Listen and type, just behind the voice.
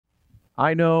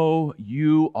I know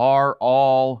you are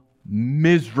all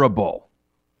miserable.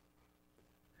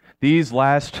 These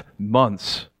last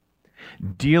months,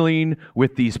 dealing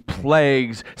with these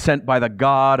plagues sent by the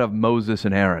God of Moses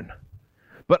and Aaron.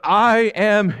 But I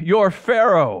am your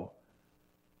Pharaoh.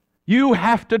 You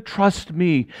have to trust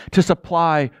me to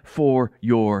supply for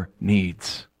your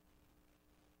needs.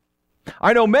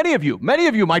 I know many of you,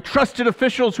 my trusted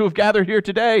officials who have gathered here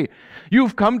today,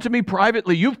 you've come to me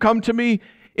privately, you've come to me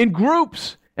in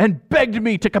groups and begged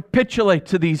me to capitulate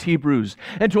to these Hebrews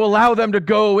and to allow them to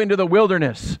go into the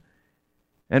wilderness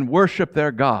and worship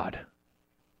their God.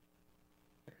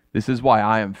 This is why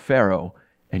I am Pharaoh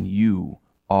and you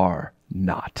are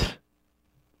not.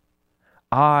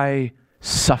 I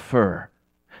suffer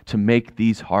to make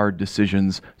these hard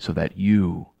decisions so that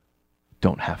you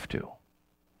don't have to.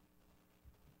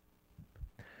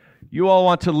 You all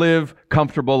want to live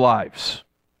comfortable lives,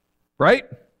 right?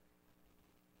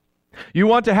 You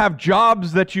want to have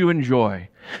jobs that you enjoy.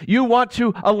 You want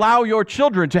to allow your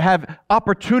children to have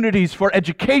opportunities for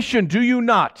education, do you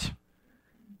not?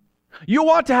 You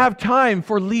want to have time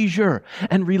for leisure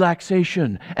and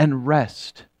relaxation and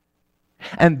rest.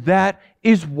 And that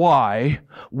is why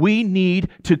we need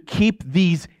to keep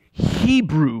these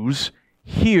Hebrews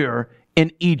here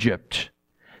in Egypt.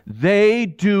 They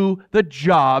do the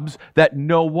jobs that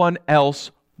no one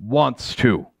else wants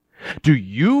to. Do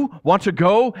you want to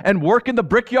go and work in the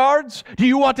brickyards? Do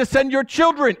you want to send your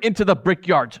children into the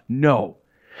brickyards? No.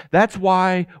 That's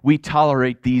why we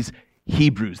tolerate these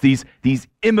Hebrews, these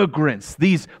immigrants,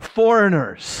 these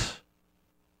foreigners.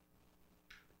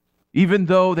 Even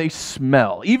though they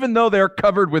smell, even though they're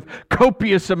covered with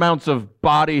copious amounts of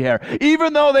body hair,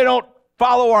 even though they don't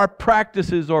follow our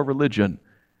practices or religion,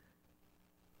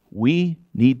 we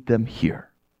need them here.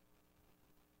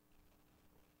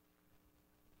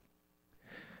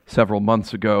 Several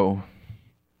months ago,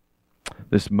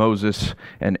 this Moses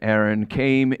and Aaron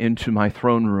came into my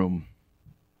throne room,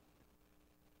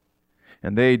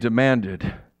 and they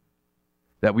demanded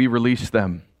that we release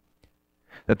them,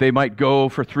 that they might go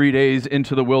for 3 days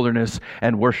into the wilderness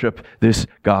and worship this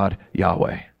God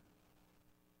Yahweh.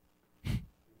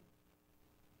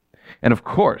 And of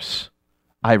course,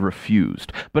 I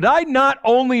refused. But I not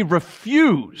only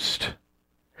refused,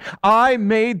 I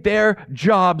made their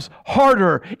jobs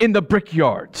harder in the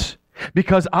brickyards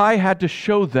because I had to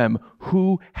show them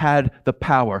who had the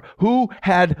power, who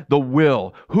had the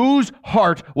will, whose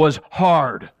heart was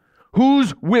hard,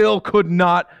 whose will could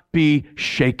not be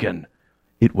shaken.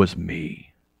 It was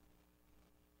me.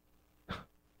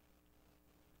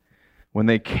 When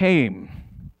they came,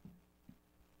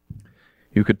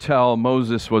 you could tell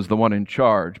Moses was the one in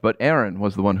charge, but Aaron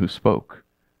was the one who spoke.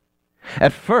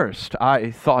 At first, I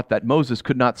thought that Moses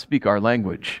could not speak our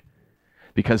language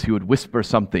because he would whisper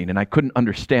something and I couldn't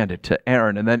understand it to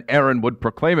Aaron, and then Aaron would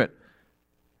proclaim it.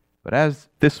 But as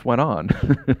this went on,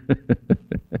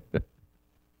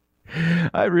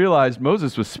 I realized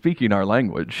Moses was speaking our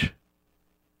language.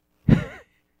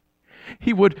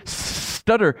 He would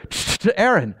stutter to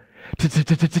Aaron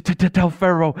to tell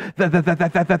Pharaoh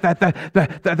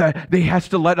that he has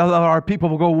to let our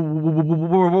people go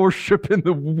worship in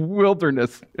the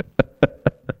wilderness.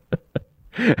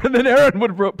 And then Aaron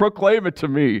would proclaim it to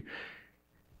me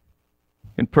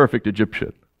in perfect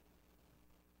Egyptian.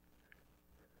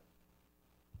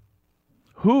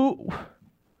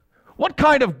 What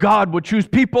kind of God would choose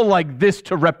people like this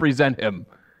to represent him?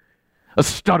 A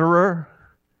stutterer?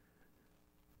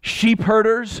 Sheep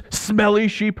herders? Smelly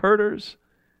sheep herders?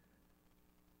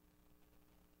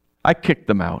 I kicked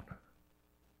them out.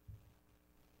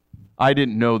 I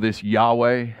didn't know this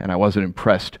Yahweh, and I wasn't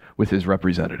impressed with his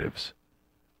representatives.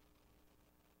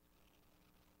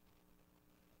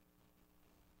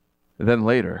 Then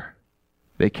later,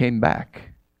 they came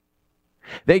back.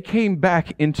 They came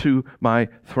back into my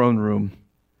throne room.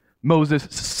 Moses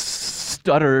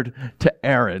stuttered to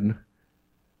Aaron.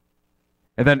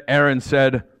 And then Aaron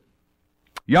said,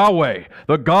 Yahweh,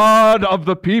 the God of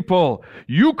the people,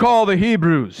 you call the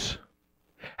Hebrews,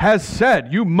 has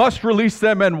said you must release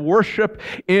them and worship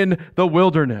in the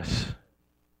wilderness.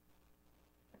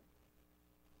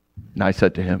 And I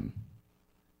said to him,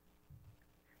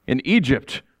 in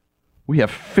Egypt, we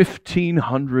have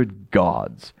 1,500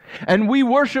 gods, and we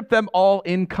worship them all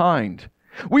in kind.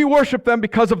 We worship them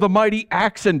because of the mighty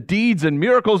acts and deeds and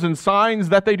miracles and signs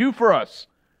that they do for us.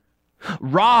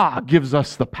 Ra gives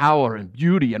us the power and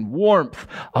beauty and warmth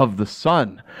of the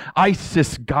sun.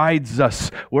 Isis guides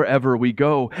us wherever we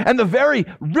go. And the very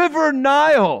river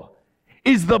Nile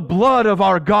is the blood of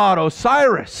our god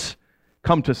Osiris,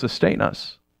 come to sustain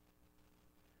us.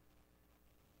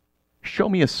 Show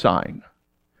me a sign.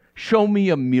 Show me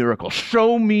a miracle.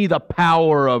 Show me the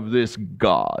power of this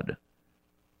God.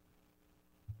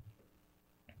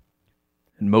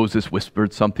 And Moses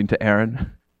whispered something to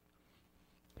Aaron.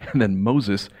 And then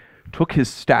Moses took his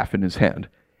staff in his hand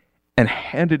and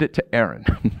handed it to Aaron.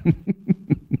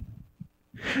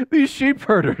 These sheep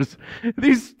herders,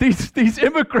 these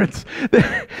immigrants,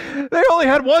 they only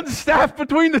had one staff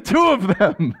between the two of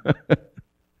them.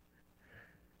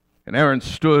 And Aaron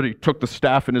stood, he took the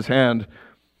staff in his hand,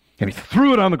 and he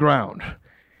threw it on the ground.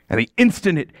 And the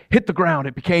instant it hit the ground,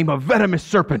 it became a venomous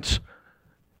serpent.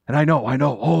 And I know,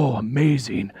 oh,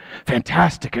 amazing,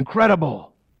 fantastic, incredible.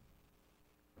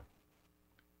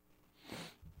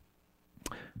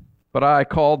 But I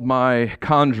called my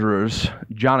conjurers,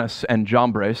 Jannes and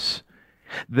Jambres.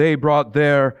 They brought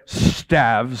their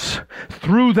staves,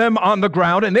 threw them on the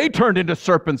ground, and they turned into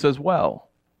serpents as well.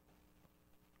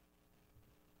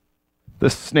 The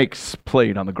snakes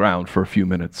played on the ground for a few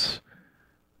minutes.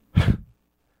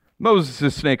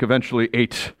 Moses' snake eventually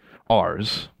ate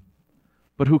ours.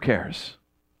 But who cares?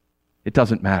 It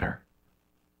doesn't matter.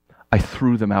 I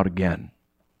threw them out again.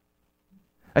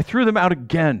 I threw them out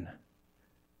again.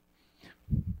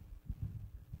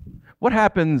 What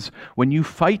happens when you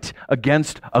fight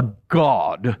against a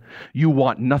God you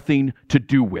want nothing to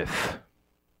do with?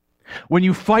 When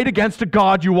you fight against a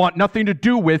God you want nothing to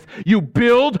do with, you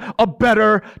build a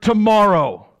better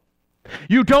tomorrow.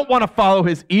 You don't want to follow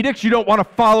his edicts. You don't want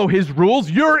to follow his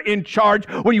rules. You're in charge.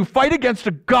 When you fight against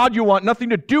a God you want nothing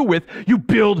to do with, you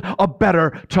build a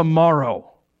better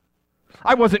tomorrow.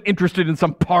 I wasn't interested in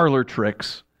some parlor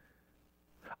tricks.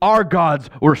 Our gods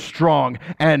were strong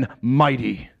and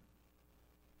mighty.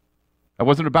 I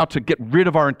wasn't about to get rid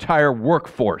of our entire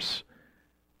workforce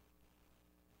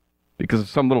because of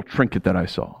some little trinket that I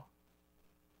saw.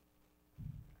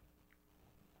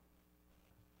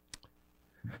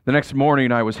 The next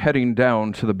morning, I was heading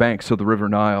down to the banks of the River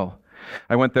Nile.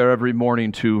 I went there every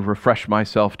morning to refresh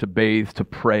myself, to bathe, to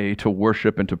pray, to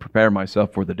worship, and to prepare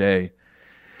myself for the day.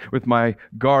 With my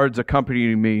guards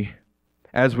accompanying me,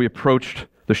 as we approached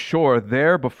the shore,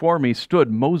 there before me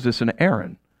stood Moses and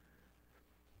Aaron.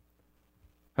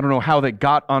 I don't know how they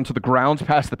got onto the grounds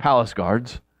past the palace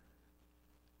guards.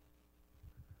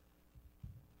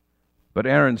 But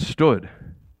Aaron stood,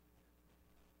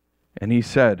 and he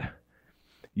said,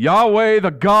 Yahweh,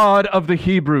 the God of the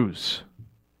Hebrews,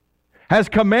 has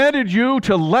commanded you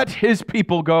to let his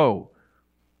people go.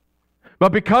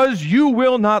 But because you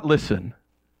will not listen,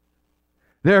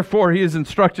 therefore he has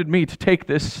instructed me to take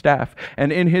this staff,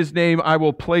 and in his name I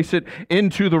will place it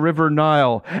into the river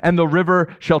Nile, and the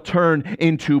river shall turn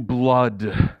into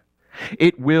blood.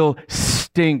 It will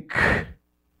stink.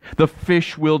 The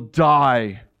fish will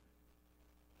die,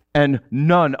 and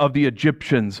none of the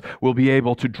Egyptians will be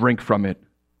able to drink from it.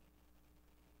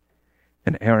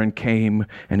 And Aaron came,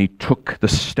 and he took the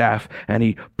staff, and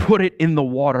he put it in the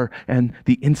water, and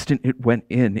the instant it went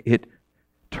in, it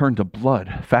turned to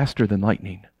blood faster than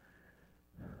lightning.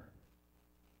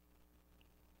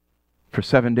 For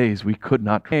 7 days we could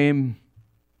not drink.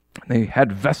 They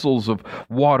had vessels of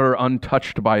water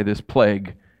untouched by this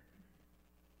plague.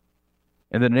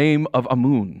 In the name of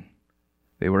Amun,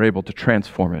 they were able to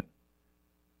transform it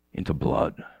into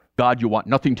blood. God you want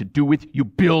nothing to do with, you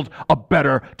build a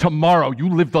better tomorrow. You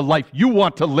live the life you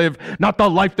want to live, not the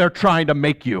life they're trying to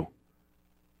make you.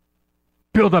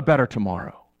 Build a better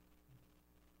tomorrow.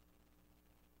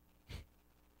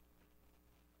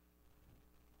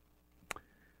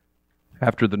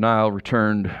 After the Nile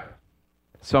returned,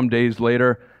 some days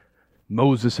later,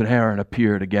 Moses and Aaron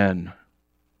appeared again.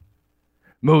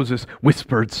 Moses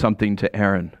whispered something to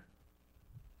Aaron.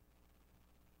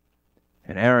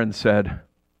 And Aaron said,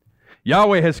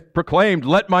 Yahweh has proclaimed,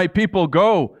 let my people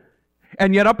go.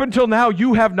 And yet up until now,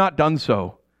 you have not done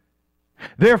so.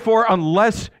 Therefore,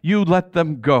 unless you let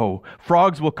them go,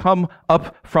 frogs will come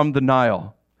up from the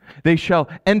Nile. They shall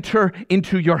enter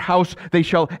into your house. They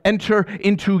shall enter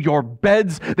into your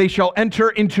beds. They shall enter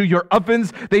into your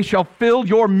ovens. They shall fill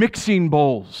your mixing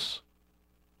bowls.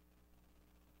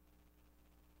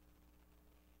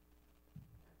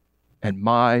 And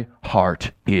my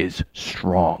heart is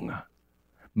strong.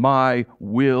 My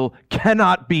will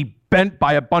cannot be bent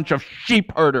by a bunch of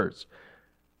sheep herders,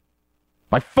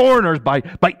 by foreigners, by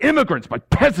immigrants, by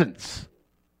peasants.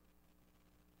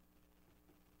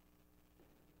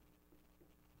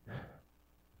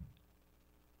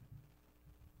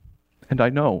 And I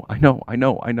know,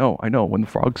 when the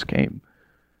frogs came,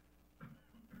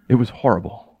 it was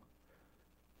horrible.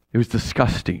 It was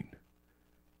disgusting.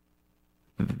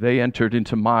 they entered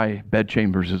into my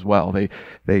bedchambers as well.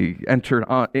 They entered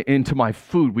into my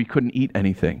food. We couldn't eat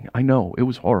anything. I know, it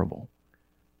was horrible.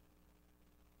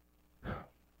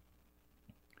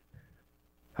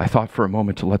 I thought for a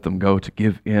moment to let them go, to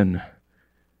give in.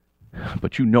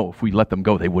 But if we let them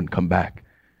go, they wouldn't come back.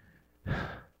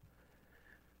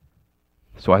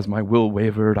 So as my will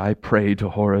wavered, I prayed to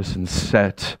Horus and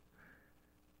Set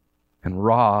and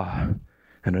Ra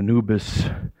and Anubis,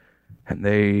 and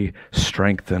they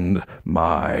strengthened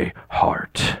my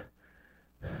heart.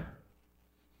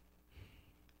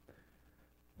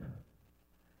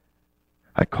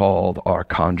 I called our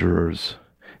conjurers,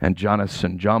 and Janus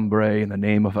and Jambres in the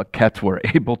name of Akhet were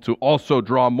able to also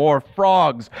draw more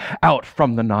frogs out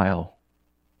from the Nile.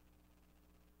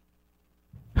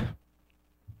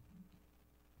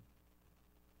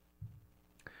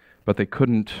 But they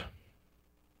couldn't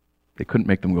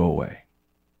make them go away.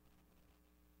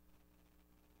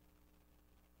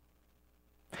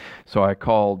 So I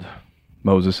called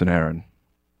Moses and Aaron,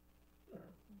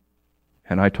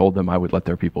 and I told them I would let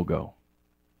their people go.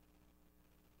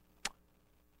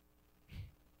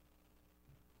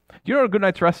 Do you know what a good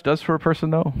night's rest does for a person,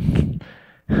 though?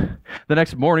 The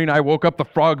next morning I woke up, the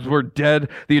frogs were dead.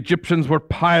 The Egyptians were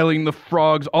piling the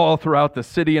frogs all throughout the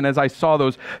city, and as I saw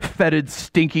those fetid,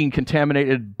 stinking,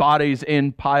 contaminated bodies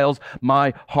in piles,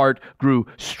 my heart grew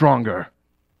stronger.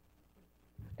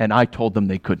 And I told them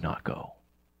they could not go.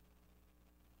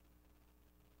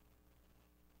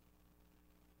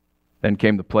 Then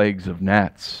came the plagues of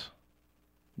gnats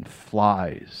and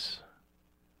flies,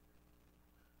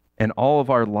 and all of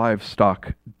our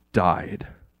livestock died.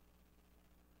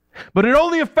 But it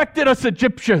only affected us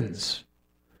Egyptians.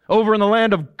 Over in the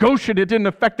land of Goshen, it didn't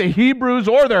affect the Hebrews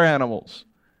or their animals.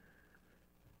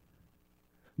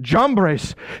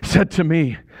 Jambres said to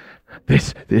me,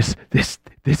 This is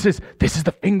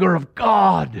the finger of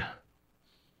God.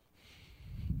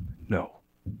 No.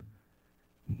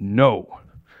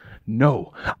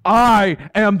 I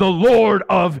am the Lord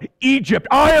of Egypt.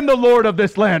 I am the Lord of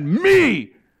this land.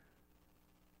 Me.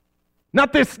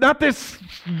 Not this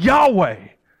Yahweh.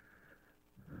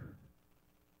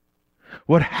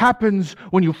 What happens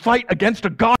when you fight against a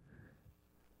God?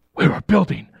 We were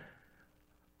building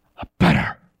a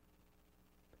better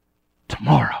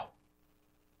tomorrow.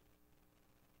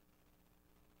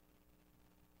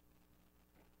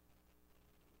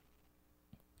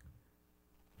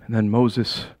 And then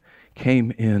Moses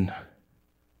came in,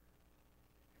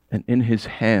 and in his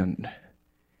hand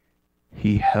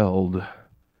he held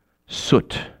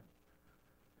soot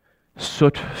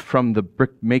from the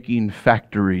brick-making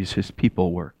factories his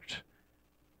people worked.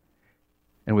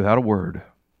 And without a word,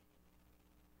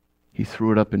 he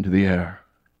threw it up into the air.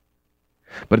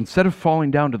 But instead of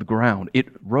falling down to the ground, it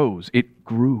rose, it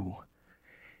grew.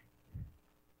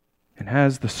 And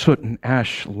as the soot and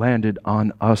ash landed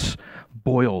on us,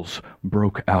 boils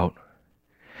broke out.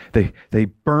 They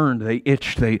burned, they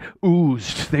itched, they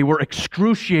oozed, they were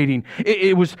excruciating.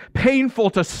 It was painful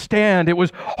to stand. It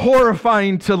was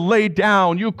horrifying to lay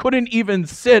down. You couldn't even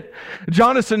sit.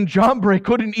 Janus and Jambres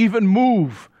couldn't even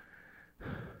move.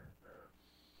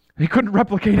 They couldn't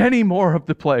replicate any more of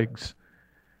the plagues.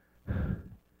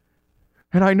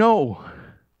 And I know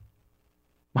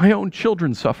my own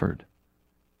children suffered,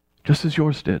 just as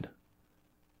yours did.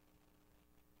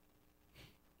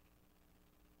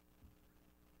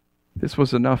 This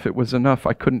was enough. It was enough.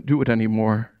 I couldn't do it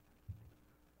anymore.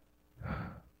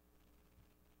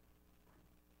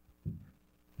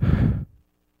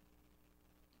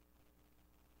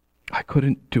 I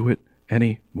couldn't do it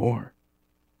anymore.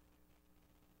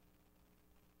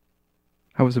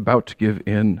 I was about to give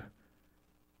in,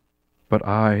 but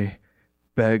I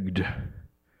begged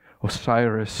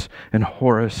Osiris and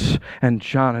Horus and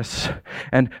Janus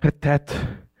and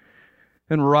Hetet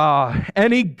and Ra,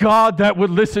 any God that would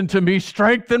listen to me,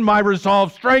 strengthen my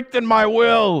resolve, strengthen my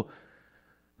will.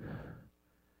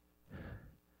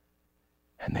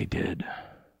 And they did.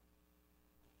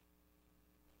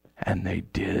 And they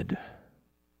did.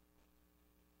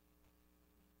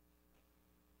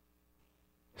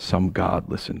 Some God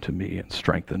listened to me and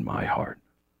strengthened my heart.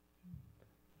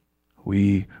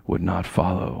 We would not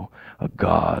follow a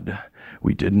God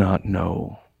we did not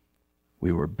know.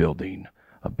 We were building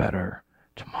a better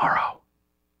tomorrow.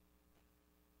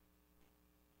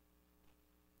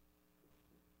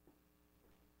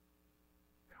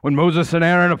 When Moses and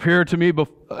Aaron appeared to me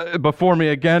before me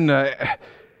again,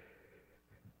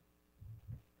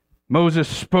 Moses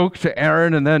spoke to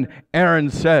Aaron, and then Aaron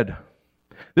said,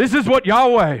 "This is what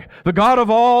Yahweh, the God of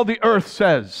all the earth,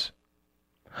 says.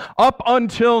 Up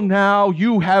until now,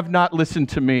 you have not listened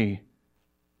to me.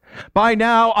 By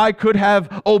now I could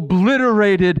have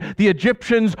obliterated the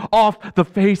Egyptians off the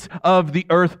face of the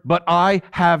earth, but I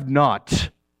have not,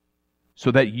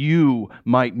 so that you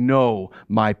might know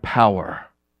my power,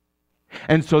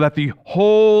 and so that the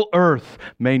whole earth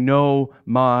may know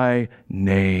my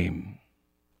name.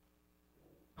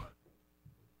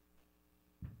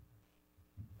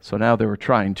 So now they were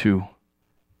trying to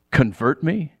convert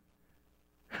me.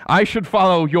 I should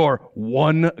follow your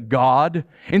one God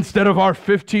instead of our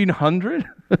 1,500?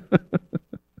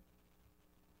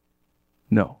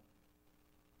 No.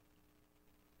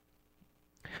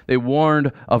 They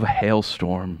warned of a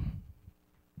hailstorm,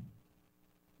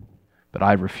 but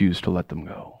I refused to let them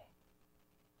go.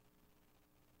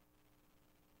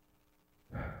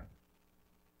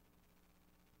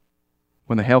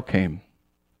 When the hail came,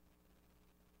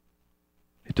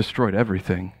 it destroyed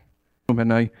everything.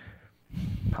 And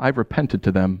I repented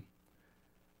to them.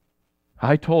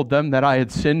 I told them that I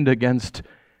had sinned against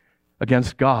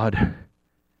God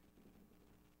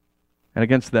and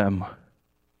against them.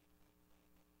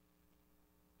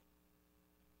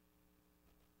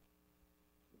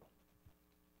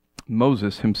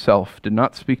 Moses himself did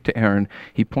not speak to Aaron.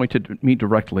 He pointed at me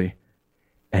directly,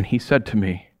 and he said to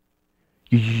me,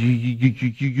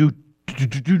 You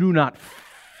do not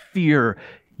fear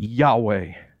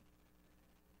Yahweh.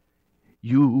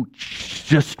 You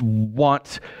just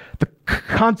want the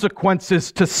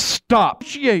consequences to stop.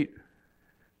 He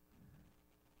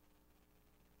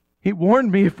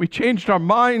warned me if we changed our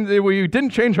minds, if we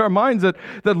didn't change our minds, that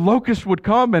locusts would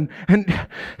come, and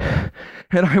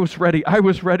I was ready. I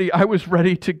was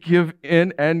ready to give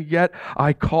in, and yet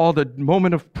I called a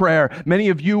moment of prayer. Many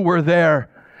of you were there.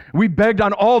 We begged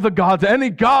on all the gods, any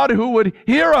God who would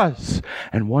hear us.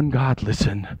 And one God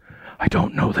listened. I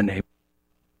don't know the name.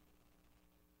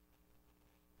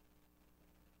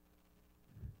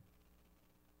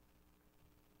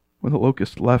 When the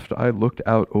locust left, I looked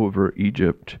out over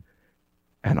Egypt,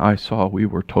 and I saw we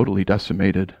were totally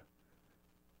decimated.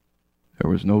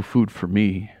 There was no food for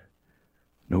me,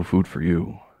 no food for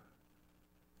you,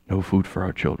 no food for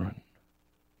our children.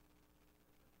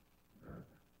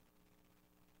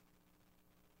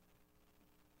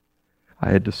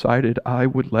 I had decided I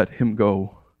would let him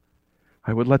go.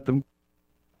 I would let them.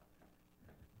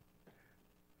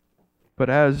 But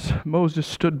as Moses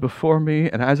stood before me,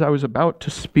 and as I was about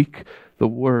to speak the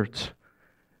words,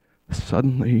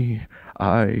 suddenly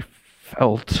I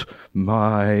felt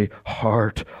my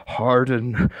heart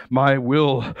harden, my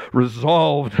will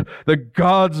resolved. The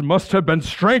gods must have been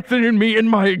strengthening me in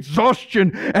my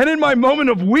exhaustion and in my moment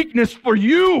of weakness for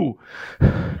you.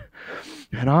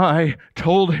 And I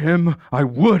told him I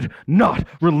would not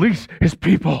release his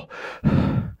people.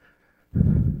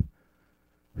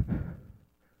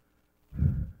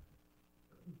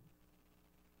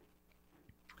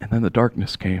 And then the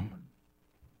darkness came.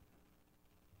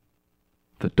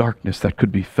 The darkness that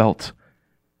could be felt.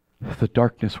 The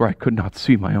darkness where I could not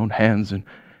see my own hands in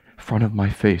front of my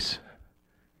face.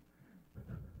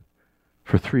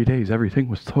 For 3 days, everything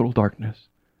was total darkness.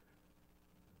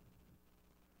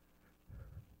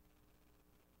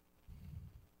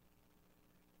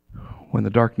 When the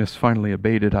darkness finally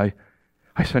abated, I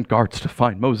sent guards to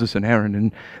find Moses and Aaron,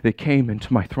 and they came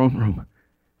into my throne room.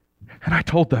 And I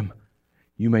told them,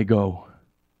 you may go.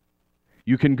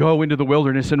 You can go into the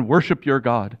wilderness and worship your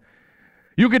God.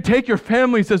 You can take your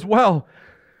families as well.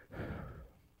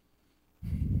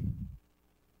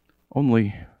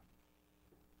 Only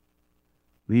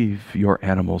leave your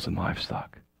animals and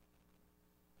livestock.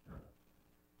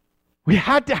 We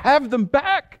had to have them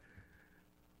back.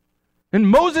 And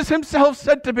Moses himself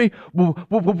said to me,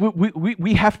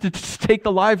 we have to take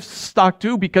the livestock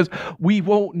too, because we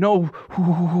won't know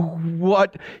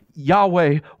what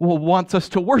Yahweh wants us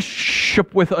to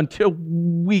worship with until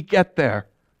we get there.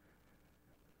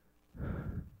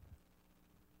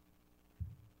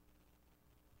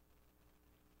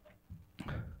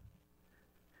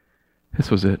 This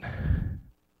was it.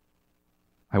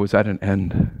 I was at an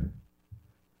end.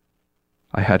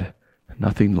 I had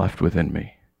nothing left within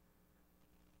me.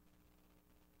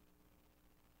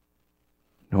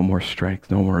 No more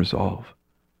strength, no more resolve.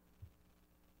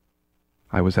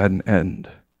 I was at an end.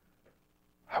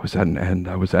 I was at an end.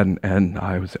 I was at an end.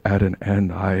 I was at an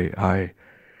end. I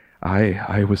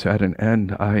was at an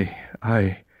end. I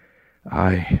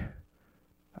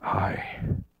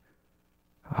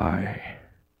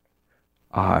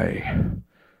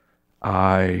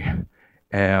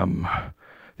am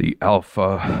the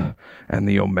Alpha and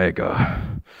the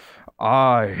Omega.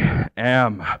 I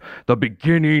am the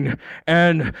beginning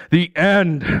and the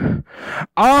end.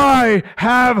 I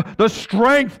have the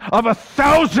strength of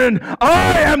 1,000.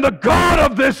 I am the God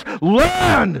of this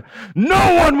land.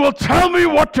 No one will tell me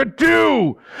what to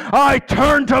do. I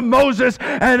turned to Moses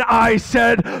and I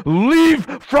said, leave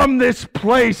from this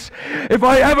place. If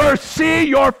I ever see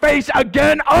your face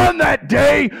again on that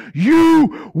day,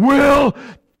 you will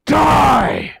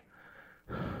die.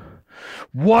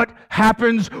 What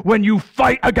happens when you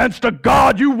fight against a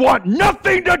God you want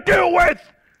nothing to do with?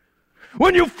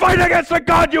 When you fight against a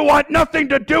God you want nothing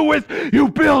to do with, you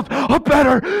build a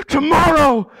better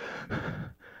tomorrow.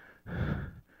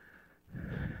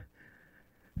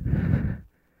 And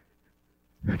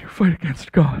you fight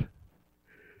against God.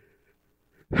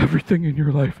 Everything in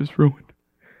your life is ruined.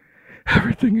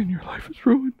 Everything in your life is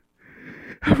ruined.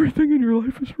 Everything in your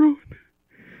life is ruined.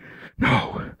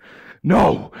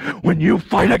 No, when you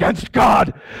fight against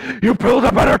God, you build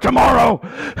a better tomorrow.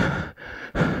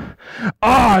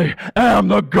 I am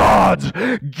the God's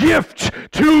gift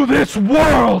to this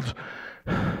world.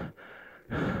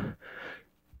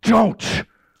 Don't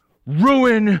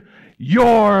ruin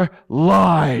your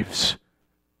lives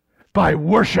by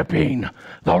worshiping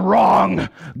the wrong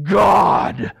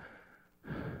God.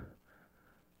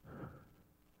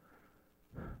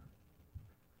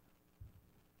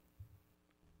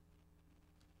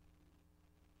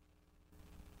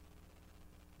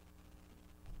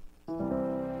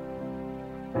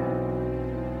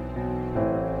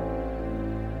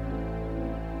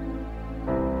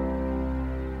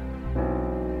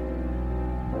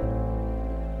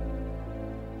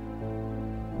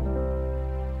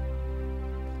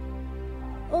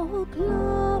 Oh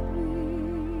glory,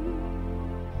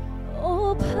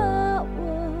 oh power,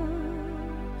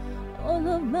 all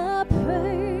of my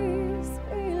praise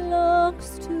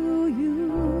belongs to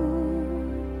you.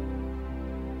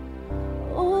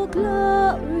 Oh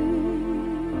glory,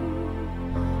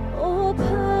 oh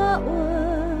power,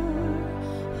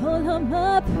 all of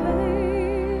my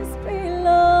praise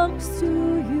belongs to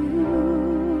you.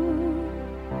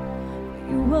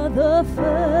 You are the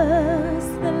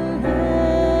first, the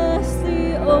last,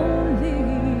 the only,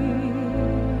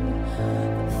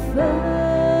 the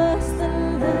first, the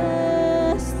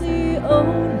last, the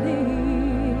only,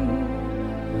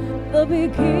 the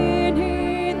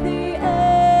beginning, the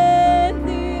end,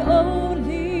 the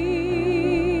only,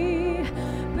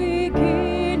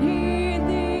 beginning,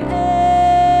 the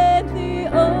end, the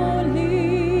only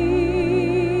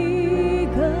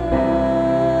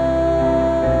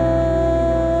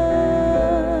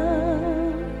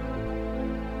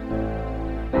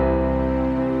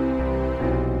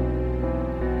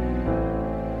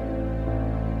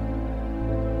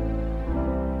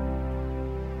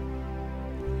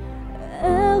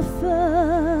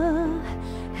Alpha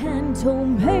and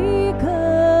Omega,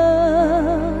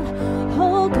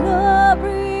 all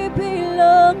glory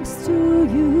belongs to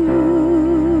you.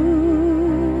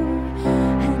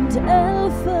 And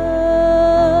Alpha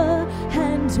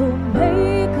and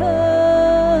Omega,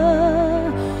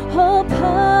 all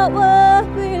power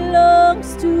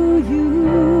belongs to you.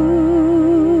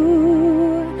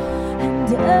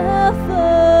 And Alpha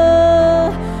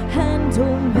and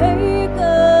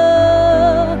Omega,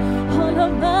 all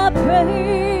of my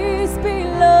praise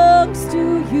belongs to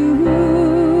you.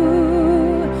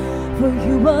 For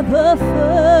you are the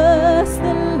first,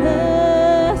 the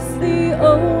last, the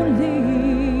only,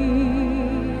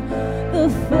 the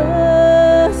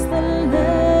first, the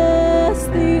last,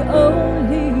 the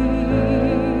only,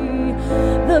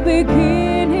 the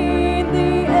beginning,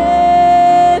 the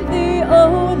end, the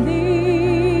only,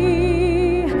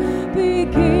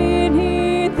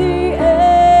 beginning, the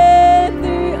end,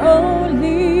 the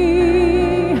only.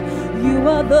 You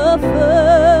are the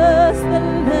first, the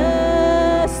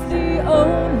last, the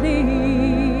only.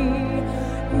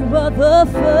 You are the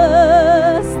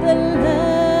first, the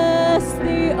last,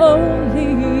 the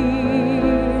only,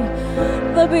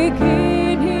 the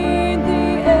beginning, the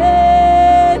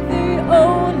end, the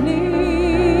only,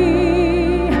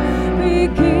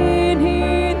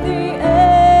 beginning, the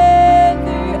end,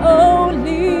 the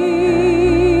only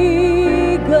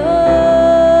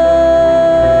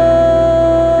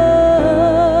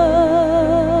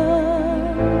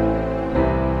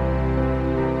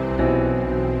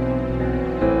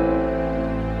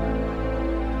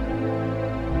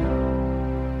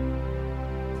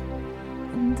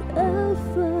and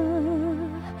Alpha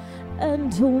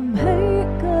and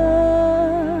Omega,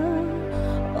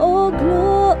 all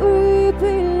glory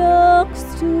belongs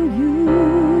to you.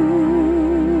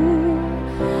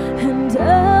 And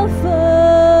Alpha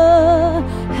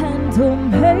and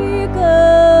Omega,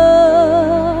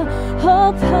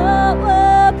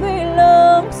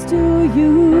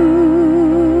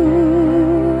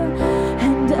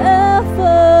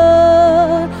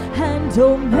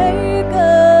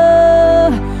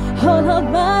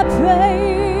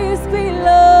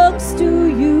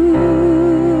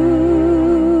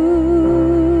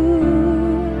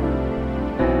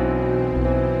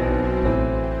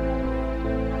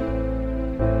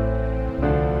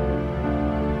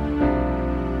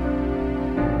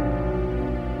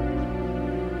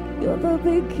 You're the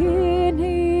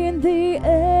beginning, the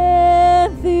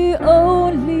end, the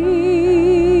only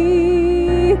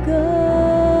God.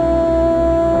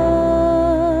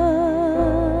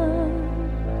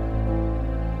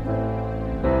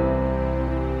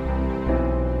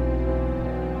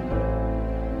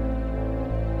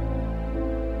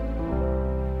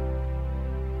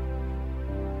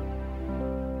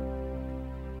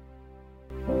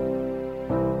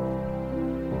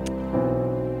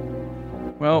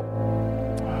 Well,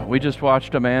 we just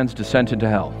watched a man's descent into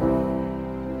hell,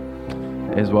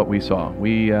 is what we saw.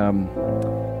 We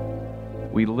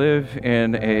live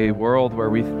in a world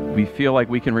where we feel like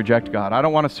we can reject God. I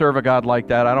don't want to serve a God like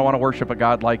that. I don't want to worship a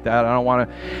God like that. I don't want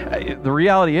to. The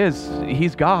reality is,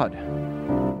 He's God.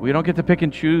 We don't get to pick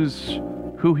and choose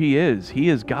who He is. He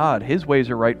is God. His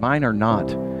ways are right, mine are not.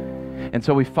 And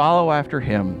so we follow after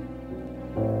Him.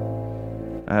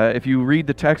 If you read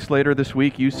the text later this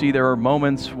week, you see there are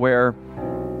moments where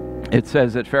it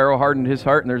says that Pharaoh hardened his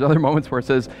heart, and there's other moments where it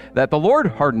says that the Lord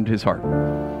hardened his heart.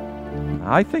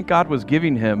 I think God was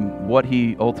giving him what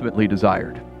he ultimately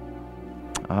desired.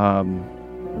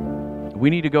 We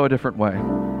need to go a different way.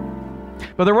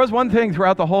 But there was one thing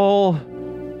throughout the whole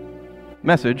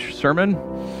sermon,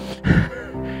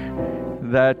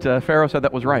 that Pharaoh said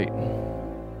that was right.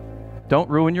 Don't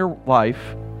ruin your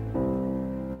life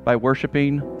by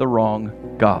worshiping the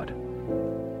wrong God.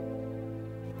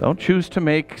 Don't choose to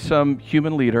make some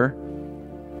human leader.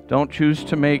 Don't choose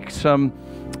to make some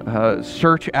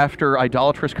search after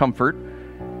idolatrous comfort.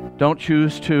 Don't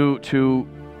choose to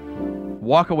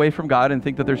walk away from God and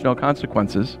think that there's no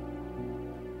consequences.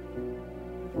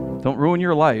 Don't ruin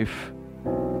your life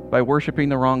by worshiping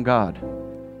the wrong God.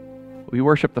 We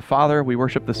worship the Father, we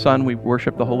worship the Son, we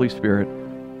worship the Holy Spirit.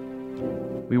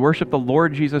 We worship the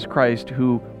Lord Jesus Christ,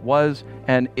 who was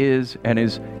and is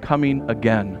coming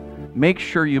again. Make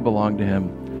sure you belong to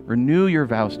Him. Renew your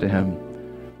vows to Him.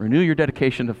 Renew your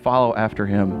dedication to follow after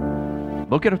Him.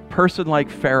 Look at a person like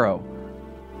Pharaoh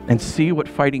and see what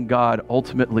fighting God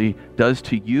ultimately does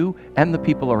to you and the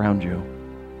people around you.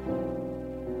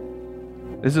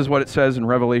 This is what it says in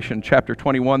Revelation chapter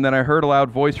 21. Then I heard a loud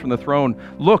voice from the throne.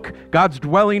 Look, God's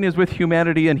dwelling is with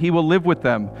humanity, and He will live with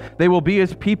them. They will be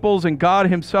His peoples, and God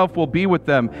Himself will be with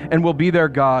them and will be their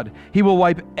God. He will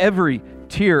wipe every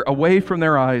tear away from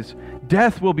their eyes.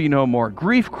 Death will be no more.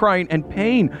 Grief, crying, and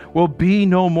pain will be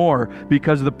no more,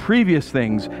 because the previous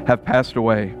things have passed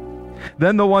away.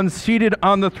 Then the one seated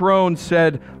on the throne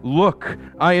said, Look,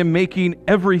 I am making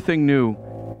everything new.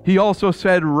 He also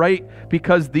said, Write,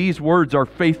 because these words are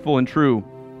faithful and true.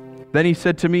 Then he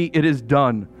said to me, It is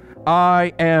done.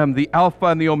 I am the Alpha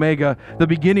and the Omega, the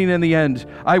beginning and the end.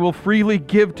 I will freely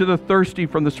give to the thirsty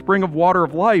from the spring of water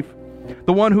of life.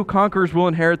 The one who conquers will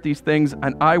inherit these things,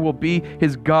 and I will be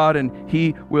his God, and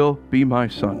he will be my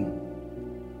son.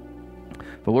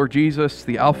 The Lord Jesus,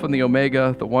 the Alpha and the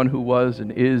Omega, the one who was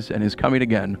and is coming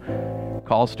again,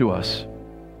 calls to us.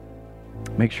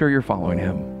 Make sure you're following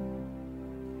him.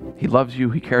 He loves you.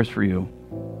 He cares for you.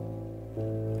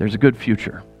 There's a good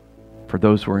future for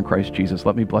those who are in Christ Jesus.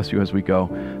 Let me bless you as we go.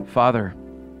 Father,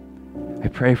 I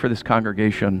pray for this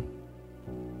congregation.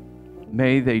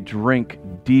 May they drink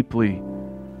deeply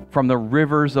from the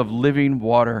rivers of living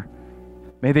water.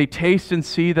 May they taste and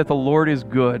see that the Lord is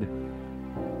good.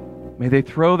 May they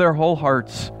throw their whole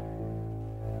hearts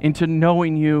into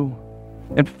knowing you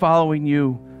and following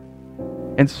you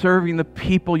and serving the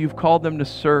people you've called them to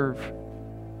serve.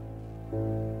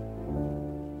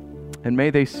 And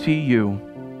may they see you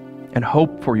and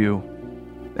hope for you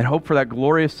and hope for that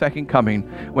glorious second coming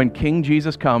when King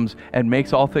Jesus comes and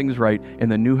makes all things right in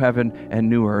the new heaven and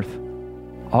new earth.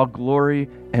 All glory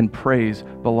and praise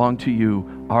belong to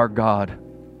you, our God.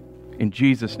 In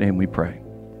Jesus' name we pray.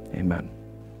 Amen.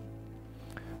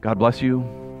 God bless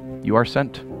you. You are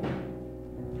sent.